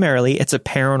 but primarily it's a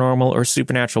paranormal or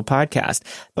supernatural podcast.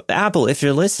 But Apple, if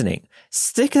you're listening,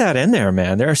 stick that in there,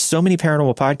 man. There are so many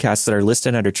paranormal podcasts that are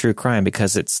listed under true crime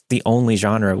because it's the only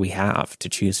genre we have to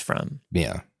choose from.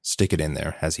 Yeah, stick it in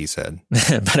there, as he said.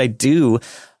 But I do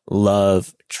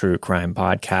love true crime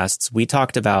podcasts. We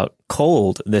talked about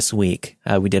Cold this week.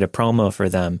 We did a promo for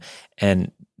them.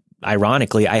 And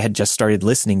ironically, I had just started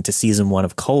listening to season 1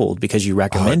 of Cold because you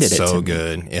recommended it to me. It's so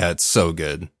good. Yeah, it's so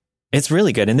good. It's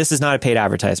really good. And this is not a paid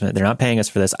advertisement. They're not paying us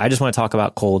for this. I just want to talk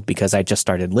about Cold because I just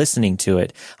started listening to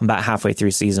it. I'm about halfway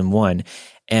through season 1.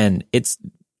 And it's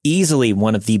easily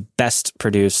one of the best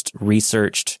produced,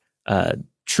 researched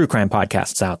true crime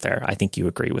podcasts out there. I think you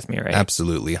agree with me, right?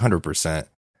 Absolutely. 100%.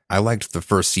 I liked the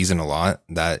first season a lot.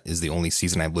 That is the only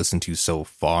season I've listened to so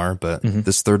far, but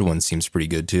this third one seems pretty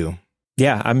good too.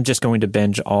 Yeah, I'm just going to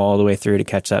binge all the way through to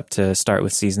catch up to start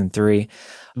with season 3.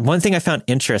 One thing I found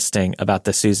interesting about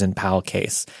the Susan Powell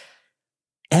case,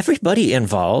 everybody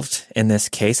involved in this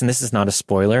case, and this is not a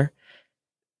spoiler,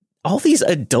 all these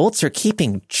adults are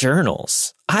keeping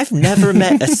journals. I've never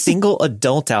met a single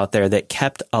adult out there that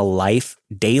kept a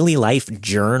daily life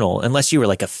journal, unless you were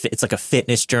like it's like a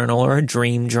fitness journal or a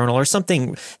dream journal or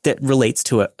something that relates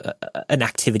to an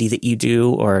activity that you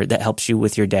do or that helps you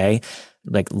with your day,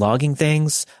 like logging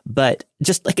things. But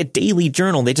just like a daily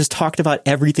journal, they just talked about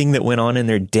everything that went on in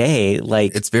their day.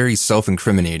 Like, it's very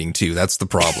self-incriminating too. That's the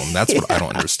problem. That's what I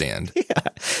don't understand. Yeah,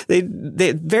 they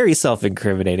very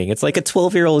self-incriminating. It's like a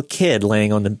 12-year-old kid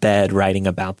laying on the bed writing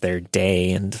about their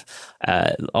day and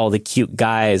all the cute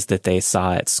guys that they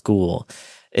saw at school.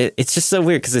 It's just so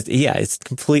weird because it's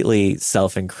completely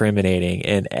self-incriminating,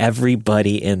 and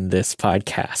everybody in this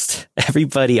podcast,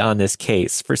 everybody on this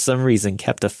case, for some reason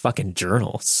kept a fucking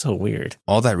journal. It's so weird.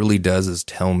 All that really does is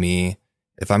tell me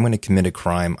if I'm going to commit a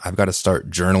crime, I've got to start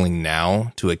journaling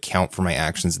now to account for my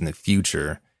actions in the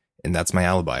future. And that's my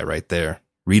alibi right there.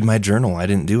 Read my journal. I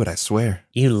didn't do it, I swear.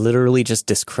 You literally just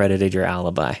discredited your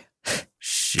alibi.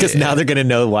 Because now they're going to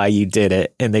know why you did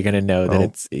it, and they're going to know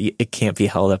that it can't be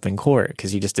held up in court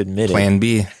because you just admitted. Plan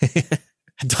B.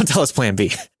 Don't tell us Plan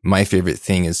B. My favorite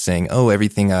thing is saying,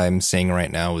 everything I'm saying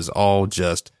right now is all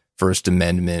just First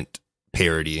Amendment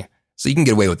parody. So you can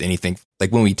get away with anything.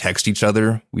 Like when we text each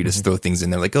other, we just throw things in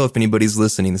there like, if anybody's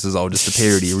listening, this is all just a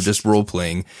parody. We're just role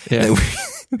playing. Yeah.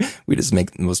 We just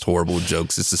make the most horrible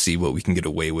jokes just to see what we can get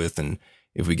away with. And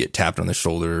if we get tapped on the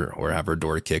shoulder or have our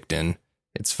door kicked in,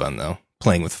 it's fun though.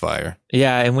 Playing with fire.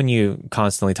 Yeah, and when you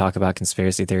constantly talk about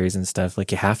conspiracy theories and stuff,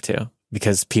 like you have to,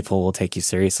 because people will take you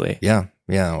seriously. Yeah.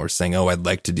 Or saying, I'd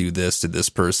like to do this to this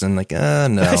person. Like,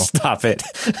 no. Stop it.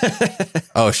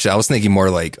 I was thinking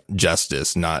more like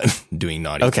justice, not doing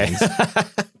naughty things.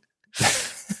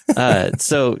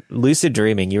 So lucid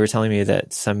dreaming, you were telling me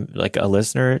that a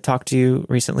listener talked to you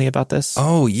recently about this?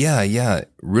 Oh, yeah.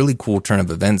 Really cool turn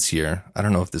of events here. I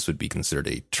don't know if this would be considered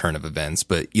a turn of events,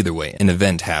 but either way, an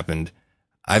event happened.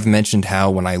 I've mentioned how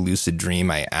when I lucid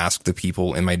dream, I ask the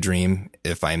people in my dream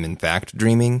if I'm in fact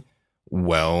dreaming.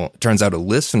 Well, it turns out a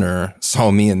listener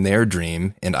saw me in their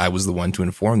dream, and I was the one to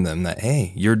inform them that,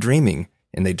 hey, you're dreaming,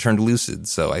 and they turned lucid.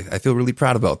 So I feel really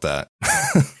proud about that.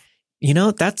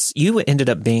 You ended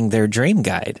up being their dream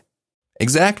guide.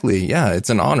 Exactly. Yeah,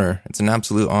 it's an honor. It's an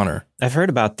absolute honor. I've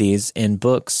heard about these in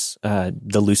books.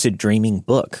 The lucid dreaming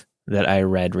book that I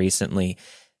read recently,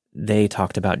 they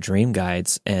talked about dream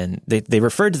guides, and they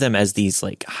referred to them as these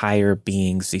like higher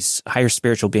beings, these higher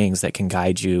spiritual beings that can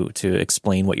guide you to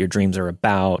explain what your dreams are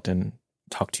about and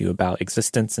talk to you about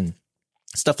existence and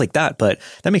stuff like that. But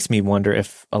that makes me wonder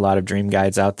if a lot of dream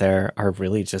guides out there are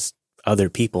really just other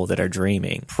people that are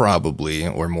dreaming. Probably,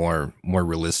 or more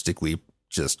realistically,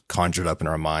 just conjured up in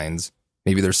our minds.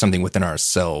 Maybe there's something within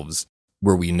ourselves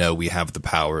where we know we have the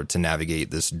power to navigate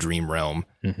this dream realm.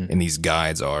 And these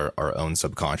guides are our own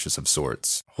subconscious of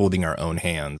sorts, holding our own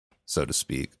hand, so to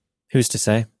speak. Who's to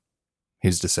say?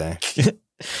 Who's to say?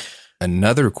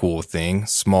 Another cool thing,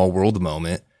 small world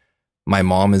moment. My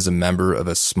mom is a member of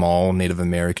a small Native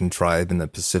American tribe in the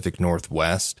Pacific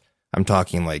Northwest. I'm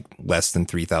talking like less than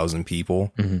 3,000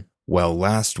 people. Mm-hmm. Well,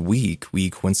 last week, we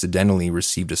coincidentally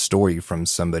received a story from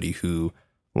somebody who,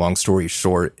 long story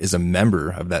short, is a member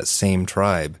of that same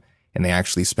tribe. And they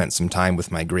actually spent some time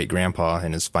with my great-grandpa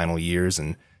in his final years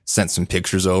and sent some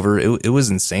pictures over. It was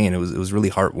insane. It was really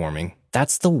heartwarming.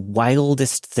 That's the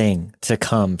wildest thing to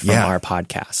come from our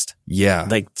podcast. Yeah.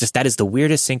 Like, just that is the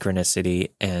weirdest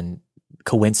synchronicity and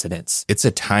coincidence. It's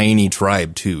a tiny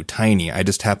tribe, too. Tiny. I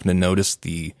just happened to notice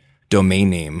the domain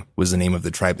name was the name of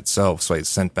the tribe itself. So I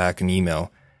sent back an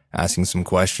email asking some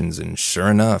questions. And sure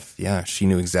enough, yeah, she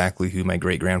knew exactly who my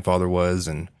great-grandfather was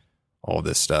and all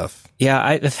this stuff. Yeah,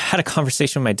 I've had a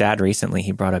conversation with my dad recently.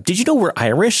 He brought up, did you know we're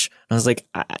Irish? And I was like,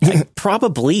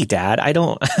 probably, Dad. I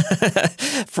don't,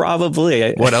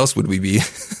 probably. What else would we be?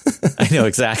 I know,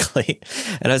 exactly.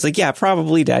 And I was like, yeah,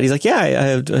 probably, Dad. He's like,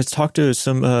 yeah, I talked to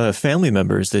some family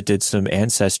members that did some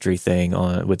ancestry thing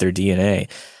with their DNA.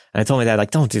 And I told my dad,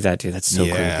 like, don't do that, dude. That's so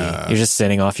creepy. You're just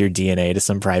sending off your DNA to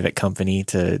some private company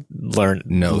to learn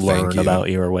about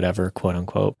you or whatever, quote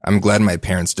unquote. I'm glad my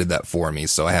parents did that for me,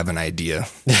 so I have an idea.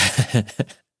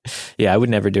 Yeah, I would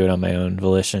never do it on my own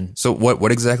volition. So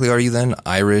what exactly are you then?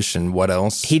 Irish and what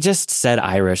else? He just said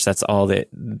Irish. That's all that,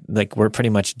 like, we're pretty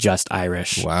much just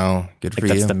Irish. Wow, good for you.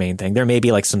 That's the main thing. There may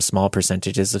be like some small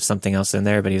percentages of something else in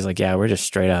there, but he's like, yeah, we're just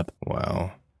straight up.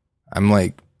 Wow. I'm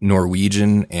like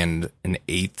Norwegian and an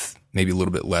eighth, maybe a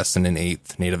little bit less than an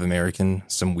eighth Native American.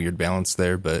 Some weird balance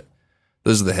there, but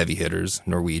those are the heavy hitters,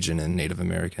 Norwegian and Native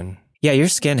American. Yeah, your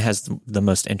skin has the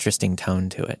most interesting tone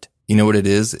to it. You know what it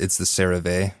is? It's the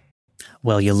CeraVe.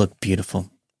 Well, you look beautiful.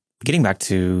 Getting back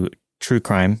to true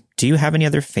crime, do you have any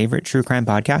other favorite true crime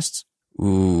podcasts?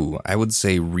 Ooh, I would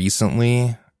say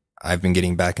recently I've been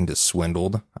getting back into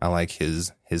Swindled. I like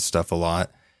his stuff a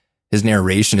lot. His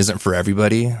narration isn't for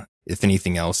everybody. If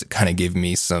anything else, it kind of gave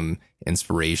me some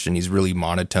inspiration. He's really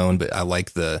monotone, but I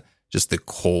like the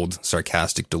cold,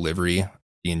 sarcastic delivery.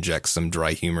 He injects some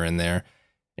dry humor in there.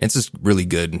 It's just really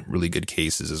good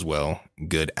cases as well.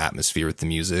 Good atmosphere with the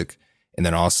music. And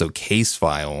then also Case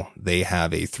File. They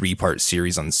have a 3-part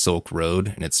series on Silk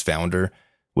Road and its founder,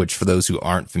 which for those who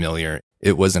aren't familiar,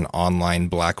 it was an online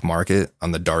black market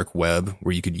on the dark web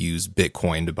where you could use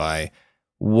Bitcoin to buy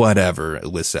whatever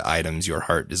illicit items your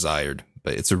heart desired.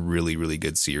 But it's a really, really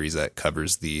good series that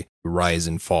covers the rise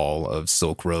and fall of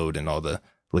Silk Road and all the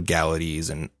legalities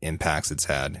and impacts it's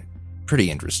had. Pretty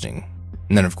interesting.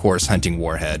 And then, of course, Hunting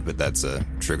Warhead, but that's a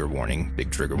trigger warning, big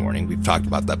trigger warning. We've talked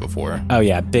about that before. Oh,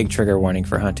 yeah, big trigger warning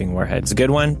for Hunting Warhead. It's a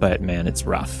good one, but man, it's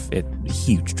rough.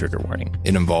 Huge trigger warning.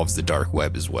 It involves the dark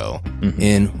web as well,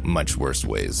 in much worse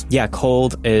ways. Yeah,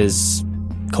 Cold has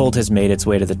made its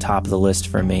way to the top of the list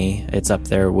for me. It's up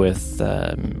there with,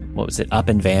 Up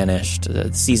and Vanished,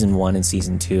 season 1 and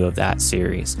season 2 of that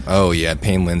series. Oh, yeah.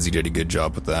 Payne Lindsay did a good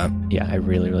job with that. Yeah, I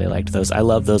really, really liked those. I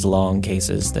love those long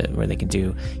cases where they can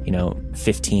do,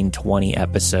 15, 20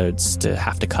 episodes to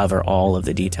have to cover all of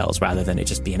the details rather than it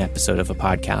just be an episode of a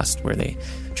podcast where they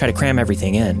try to cram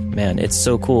everything in. Man, it's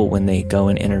so cool when they go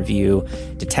and interview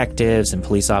detectives and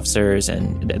police officers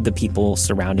and the people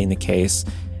surrounding the case.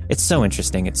 It's so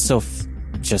interesting. It's so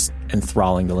just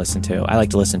enthralling to listen to. I like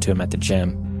to listen to them at the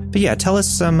gym. But yeah, tell us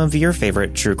some of your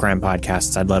favorite true crime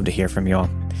podcasts. I'd love to hear from y'all.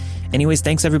 Anyways,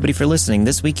 thanks everybody for listening.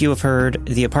 This week you have heard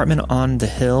The Apartment on the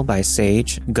Hill by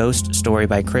Sage, Ghost Story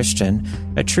by Christian,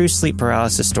 A True Sleep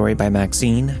Paralysis Story by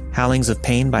Maxine, Howlings of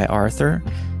Pain by Arthur,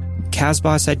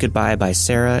 Casbah Said Goodbye by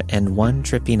Sarah, and One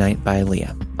Trippy Night by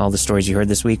Leah. All the stories you heard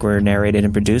this week were narrated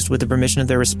and produced with the permission of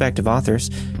their respective authors.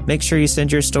 Make sure you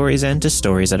send your stories in to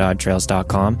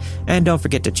stories@oddtrails.com. And don't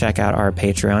forget to check out our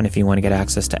Patreon if you want to get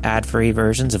access to ad-free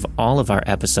versions of all of our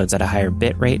episodes at a higher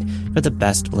bit rate for the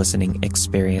best listening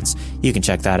experience. You can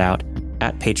check that out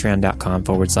at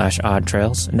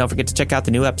patreon.com/oddtrails. And don't forget to check out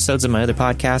the new episodes of my other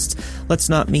podcasts, Let's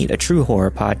Not Meet, a true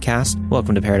horror podcast,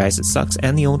 Welcome to Paradise It Sucks,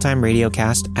 and the Old Time Radio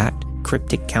Cast at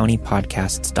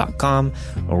crypticcountypodcasts.com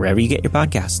or wherever you get your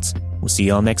podcasts. We'll see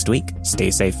you all next week. Stay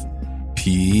safe.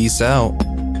 Peace out.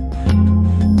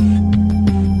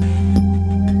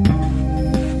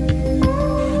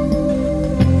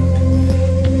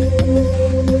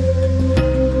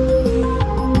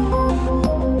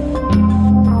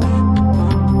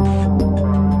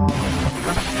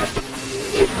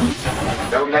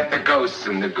 Don't let the ghosts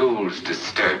and the ghouls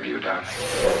disturb you, darling.